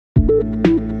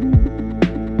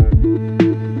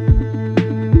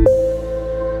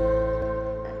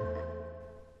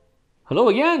Hello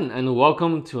again and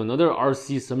welcome to another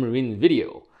RC Submarine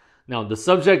video. Now the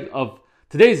subject of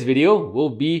today's video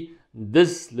will be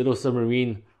this little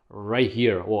submarine right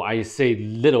here. Well, I say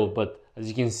little, but as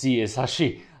you can see, it's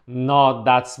actually not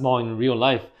that small in real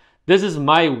life. This is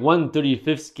my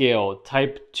 1/35th scale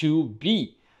Type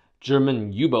 2B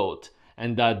German U-boat,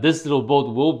 and this little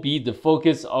boat will be the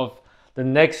focus of the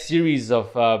next series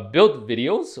of build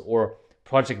videos, or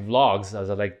project vlogs as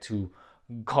I like to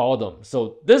call them.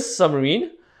 So this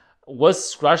submarine was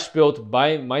scratch built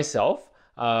by myself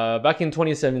back in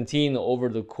 2017 over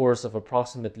the course of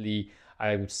approximately,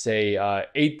 I would say,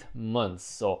 8 months.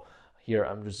 So here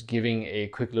I'm just giving a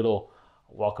quick little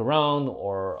walk around,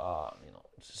 or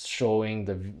just showing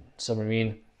the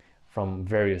submarine from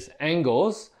various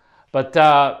angles. But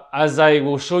as I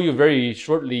will show you very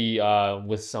shortly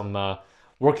with some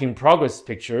work in progress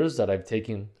pictures that I've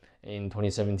taken in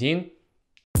 2017.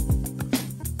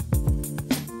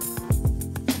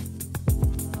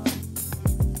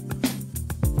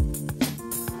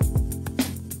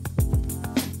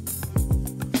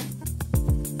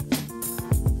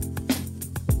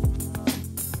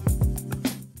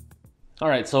 All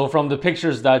right, so from the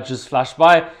pictures that just flashed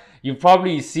by, you've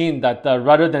probably seen that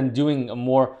rather than doing a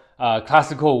more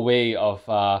classical way of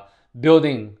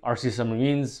building RC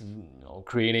submarines,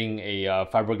 creating a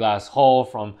fiberglass hull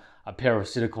from a pair of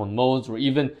silicone molds, or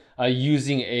even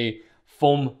using a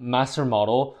foam master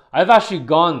model, I've actually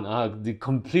gone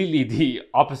completely the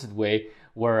opposite way,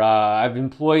 where I've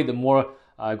employed a more,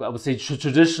 I would say,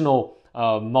 traditional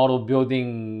model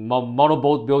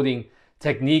boat building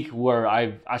technique, where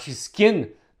I've actually skinned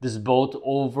this boat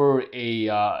over a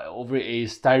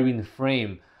styrene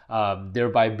frame,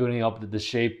 thereby building up the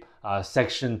shape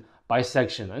section by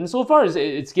section. And so far,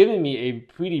 it's given me a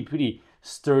pretty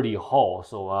sturdy hull.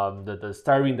 So the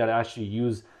styrene that I actually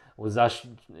use was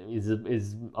actually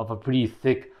is of a pretty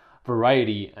thick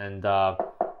variety, and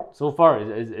so far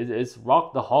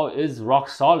the hull is rock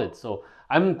solid. So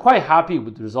I'm quite happy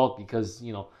with the result, because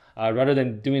rather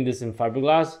than doing this in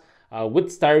fiberglass, with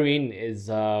styrene,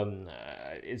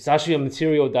 it's actually a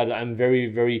material that I'm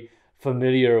very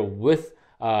familiar with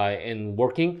in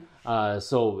working.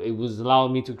 So it was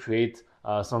allowing me to create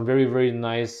some very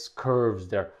nice curves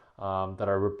there that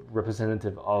are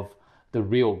representative of the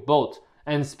real boat.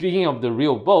 And speaking of the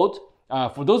real boat,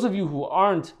 for those of you who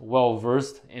aren't well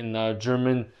versed in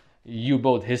German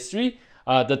U-boat history,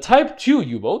 the Type 2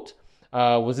 U-boat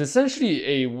was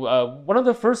essentially one of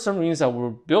the first submarines that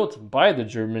were built by the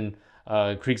German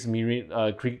Kriegsmarine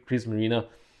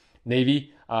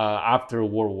Navy after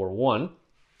World War I,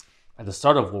 at the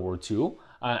start of World War II,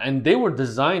 and they were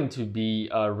designed to be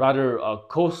rather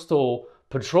coastal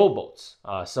patrol boats,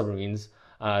 submarines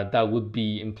that would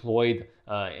be employed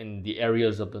in the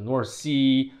areas of the North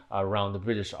Sea, around the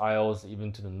British Isles,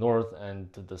 even to the north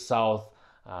and to the south,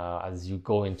 as you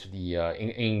go into the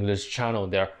English Channel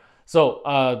there. So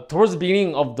towards the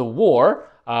beginning of the war,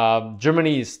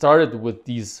 Germany started with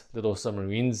these little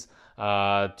submarines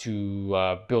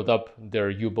to build up their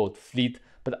U-boat fleet.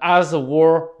 But as the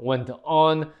war went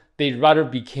on, they rather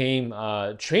became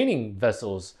training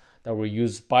vessels that were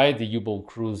used by the U-boat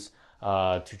crews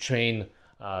to train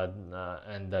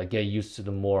and get used to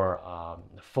the more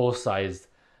full-sized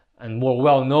and more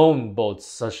well-known boats,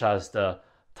 such as the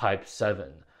Type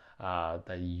 7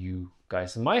 that you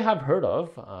guys might have heard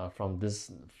of from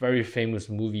this very famous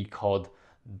movie called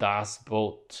Das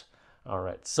Boot. All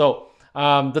right, so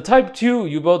the Type 2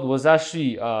 U-boat was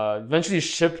actually eventually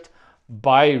shipped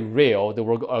by rail. There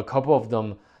were a couple of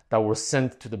them that were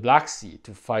sent to the Black Sea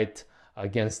to fight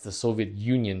against the Soviet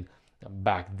Union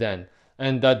back then.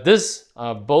 And this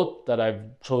boat that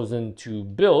I've chosen to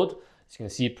build, as you can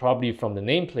see probably from the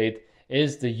nameplate,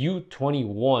 is the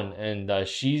U-21, and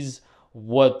she's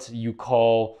what you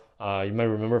call, you might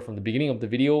remember from the beginning of the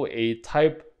video, a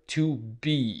Type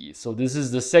 2B. So this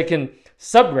is the second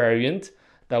sub-variant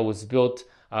that was built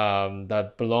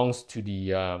that belongs to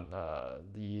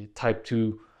the Type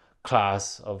 2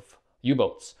 class of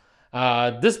U-boats.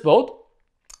 This boat,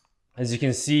 as you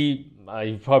can see,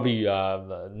 you probably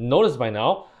noticed by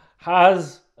now,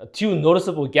 has two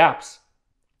noticeable gaps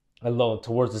along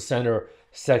towards the center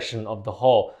section of the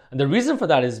hull. And the reason for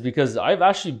that is because I've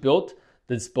actually built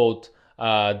this boat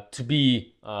to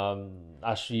be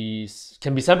actually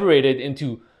can be separated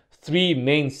into three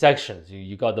main sections.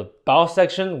 You got the bow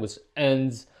section, which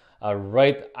ends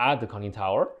right at the conning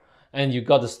tower, and you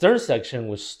got the stern section,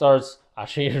 which starts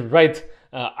actually right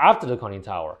after the conning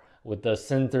tower, with the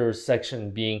center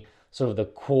section being sort of the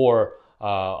core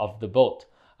of the boat.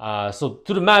 So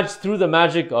through the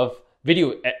magic of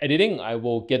video editing, I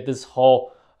will get this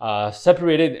hull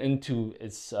separated into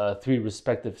its three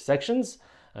respective sections,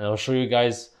 and I'll show you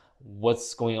guys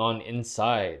what's going on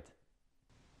inside.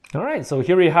 All right, so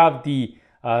here we have the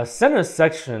center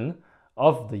section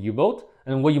of the U-boat,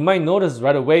 and what you might notice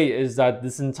right away is that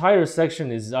this entire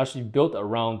section is actually built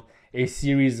around a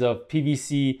series of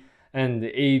PVC and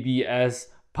ABS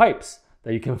pipes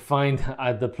that you can find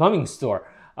at the plumbing store.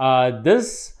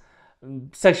 This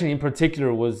section in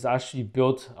particular was actually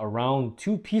built around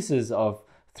two pieces of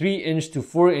 3-inch to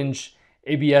 4-inch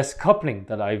ABS coupling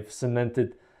that I've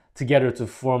cemented together to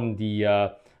form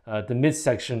the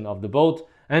midsection of the boat.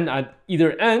 And at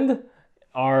either end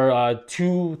are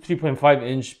two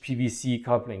 3.5-inch PVC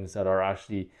couplings that are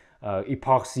actually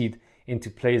epoxied into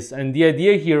place. And the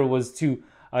idea here was to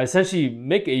essentially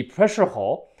make a pressure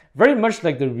hull, very much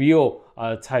like the Rio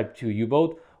Type 2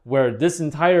 U-boat, where this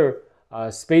entire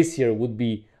space here would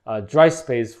be dry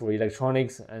space for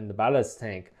electronics and the ballast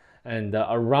tank. And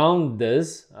around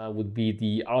this would be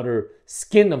the outer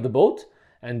skin of the boat,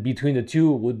 and between the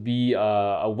two would be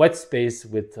a wet space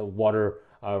with water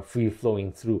free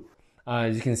flowing through.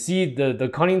 As you can see, the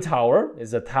conning tower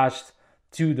is attached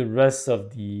to the rest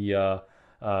of the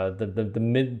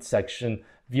midsection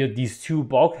via these two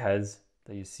bulkheads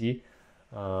that you see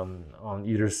on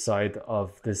either side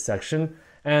of this section.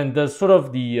 And the sort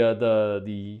of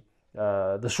the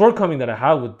shortcoming that I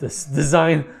had with this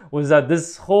design was that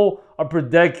this whole upper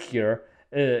deck here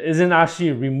isn't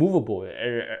actually removable.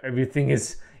 Everything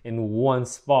is in one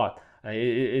spot.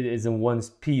 It is in one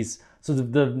piece. So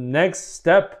the next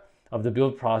step of the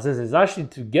build process is actually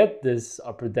to get this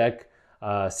upper deck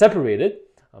separated.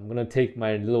 I'm gonna take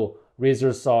my little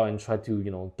razor saw and try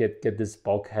to get this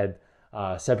bulkhead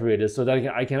separated so that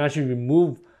I can actually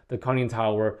remove the conning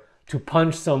tower to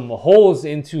punch some holes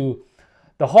into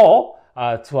the hull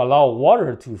to allow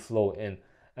water to flow in.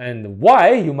 And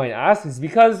why, you might ask, is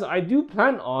because I do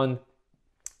plan on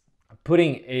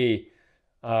putting a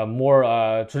more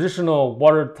traditional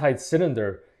watertight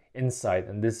cylinder inside,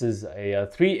 and this is a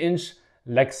 3-inch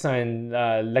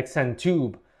Lexan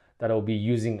tube that I'll be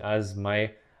using as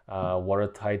my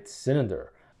watertight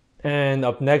cylinder. And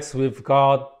up next, we've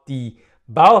got the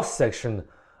bow section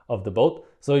of the boat.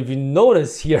 So if you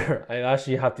notice here, I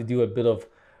actually have to do a bit of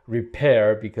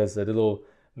repair because a little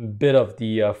bit of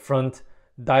the front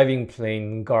diving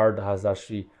plane guard has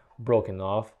actually broken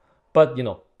off, but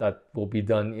that will be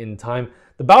done in time.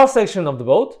 The bow section of the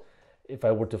boat, if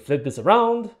I were to flip this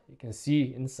around, you can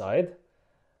see inside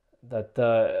that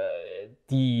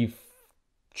the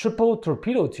triple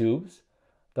torpedo tubes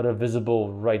that are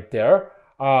visible right there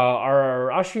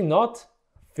are actually not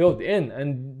filled in.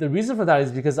 And the reason for that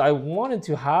is because I wanted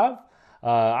to have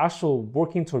actual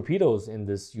working torpedoes in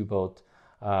this U-boat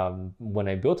when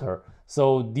I built her.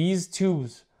 So these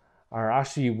tubes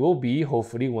will be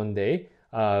hopefully one day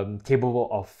capable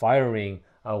of firing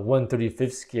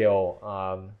 1/35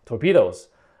 scale torpedoes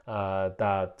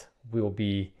that will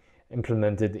be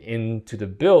implemented into the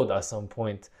build at some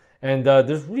point. And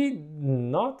there's really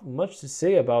not much to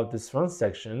say about this front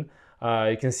section.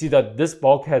 You can see that this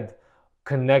bulkhead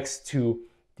connects to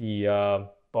the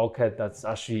bulkhead that's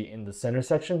actually in the center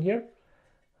section here,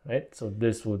 right? So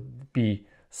this would be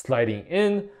sliding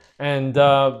in, and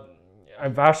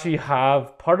I've actually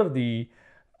have part of the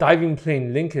diving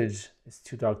plane linkage. It's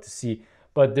too dark to see,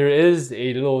 but there is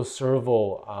a little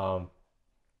servo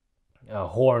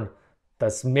horn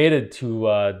that's mated to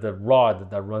the rod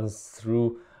that runs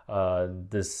through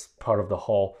this part of the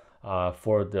hull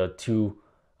for the two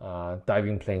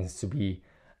diving planes to be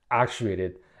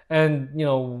actuated. And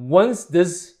once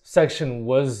this section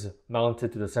was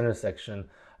mounted to the center section,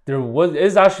 there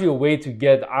is actually a way to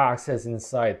get access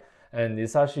inside, and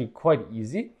it's actually quite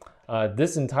easy.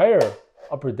 This entire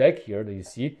upper deck here that you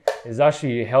see is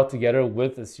actually held together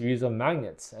with a series of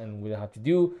magnets, and what I have to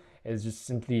do is just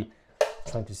simply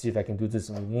trying to see if I can do this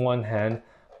in one hand.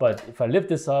 But if I lift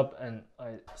this up and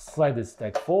I slide this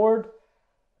deck forward,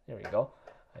 there we go,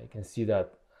 you can see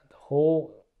that the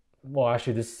whole,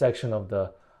 actually this section of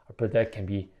the upper deck can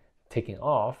be taken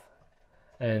off,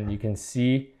 and you can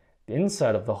see the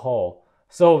inside of the hull.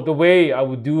 So the way I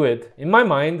would do it in my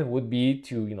mind would be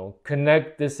to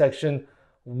connect this section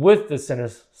with the center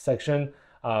section,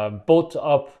 bolt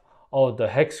up all the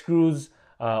hex screws,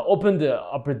 open the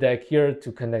upper deck here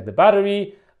to connect the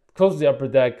battery, close the upper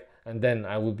deck, and then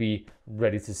I will be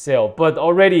ready to sail. But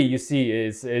already you see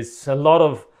it's a lot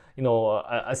of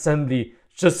assembly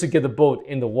just to get the boat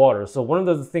in the water. So one of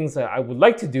the things that I would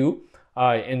like to do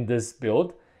in this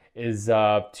build is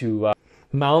to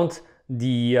mount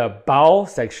the bow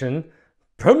section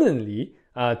permanently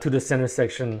to the center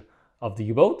section of the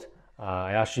U-boat.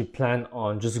 I actually plan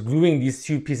on just gluing these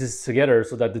two pieces together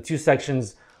so that the two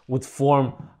sections would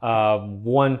form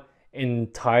one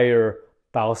entire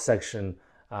bow section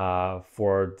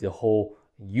for the whole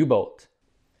U-boat.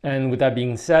 And with that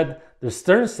being said, the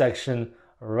stern section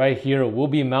right here will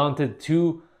be mounted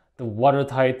to the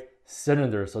watertight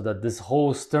cylinder so that this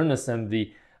whole stern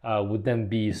assembly would then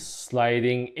be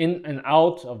sliding in and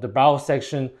out of the bow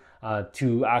section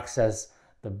to access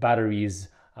the batteries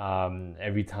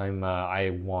every time I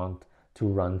want to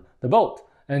run the boat.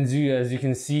 And as you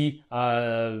can see,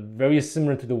 very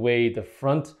similar to the way the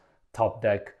front top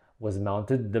deck was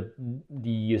mounted,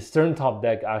 the stern top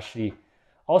deck actually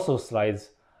also slides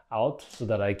out so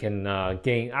that I can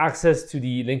gain access to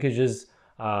the linkages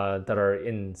that are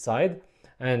inside.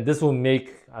 And this will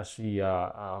make actually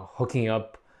hooking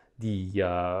up the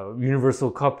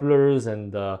universal couplers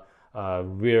and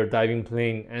rear diving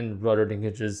plane and rudder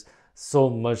linkages so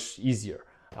much easier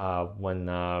when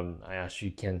I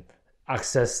actually can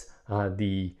access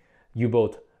the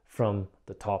U-boat from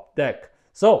the top deck.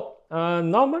 So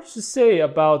not much to say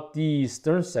about the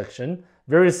stern section.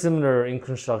 Very similar in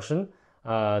construction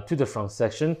to the front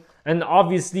section. And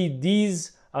obviously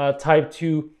these Type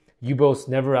 2 U-boats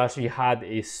never actually had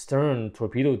a stern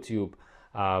torpedo tube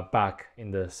back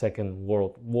in the Second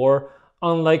World War,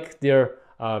 unlike their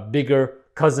bigger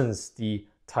cousins, the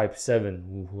Type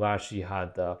 7, who actually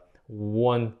had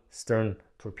one stern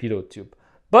torpedo tube.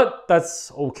 But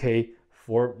that's okay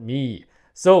for me.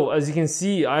 So as you can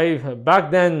see,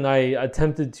 back then I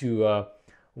attempted to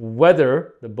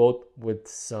weather the boat with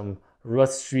some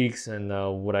rust streaks and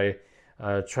what I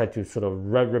tried to sort of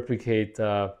replicate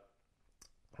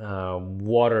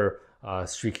water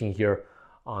streaking here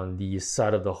on the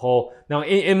side of the hull. Now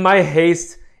in my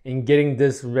haste in getting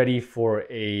this ready for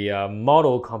a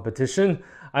model competition,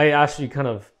 I actually kind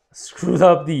of screwed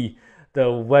up the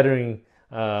weathering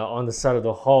on the side of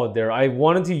the hull there. I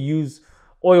wanted to use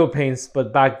oil paints,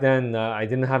 but back then I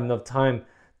didn't have enough time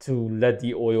to let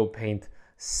the oil paint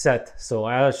set. So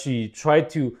I actually tried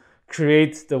to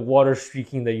create the water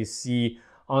streaking that you see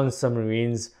on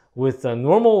submarines with a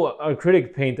normal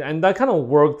acrylic paint, and that kind of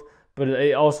worked, but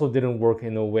it also didn't work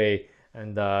in a way.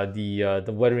 And the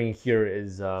weathering here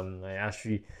is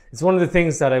it's one of the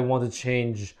things that I want to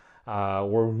change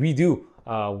or redo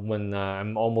when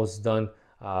I'm almost done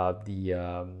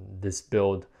this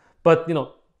build. But you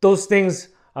know, those things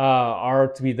are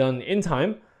to be done in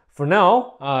time. For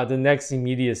now, the next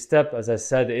immediate step, as I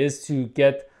said, is to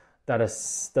get the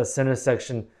center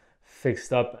section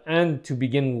fixed up and to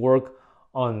begin work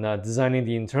on designing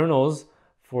the internals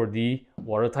for the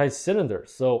watertight cylinder.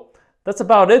 So that's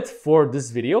about it for this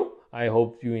video. I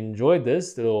hope you enjoyed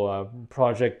this little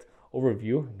project overview.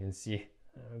 You can see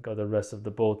I've got the rest of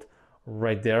the boat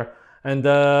right there.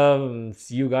 And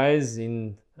see you guys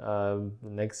in the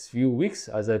next few weeks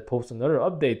as I post another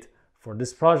update for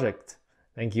this project.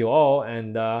 Thank you all,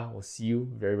 and we'll see you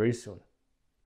very, very soon.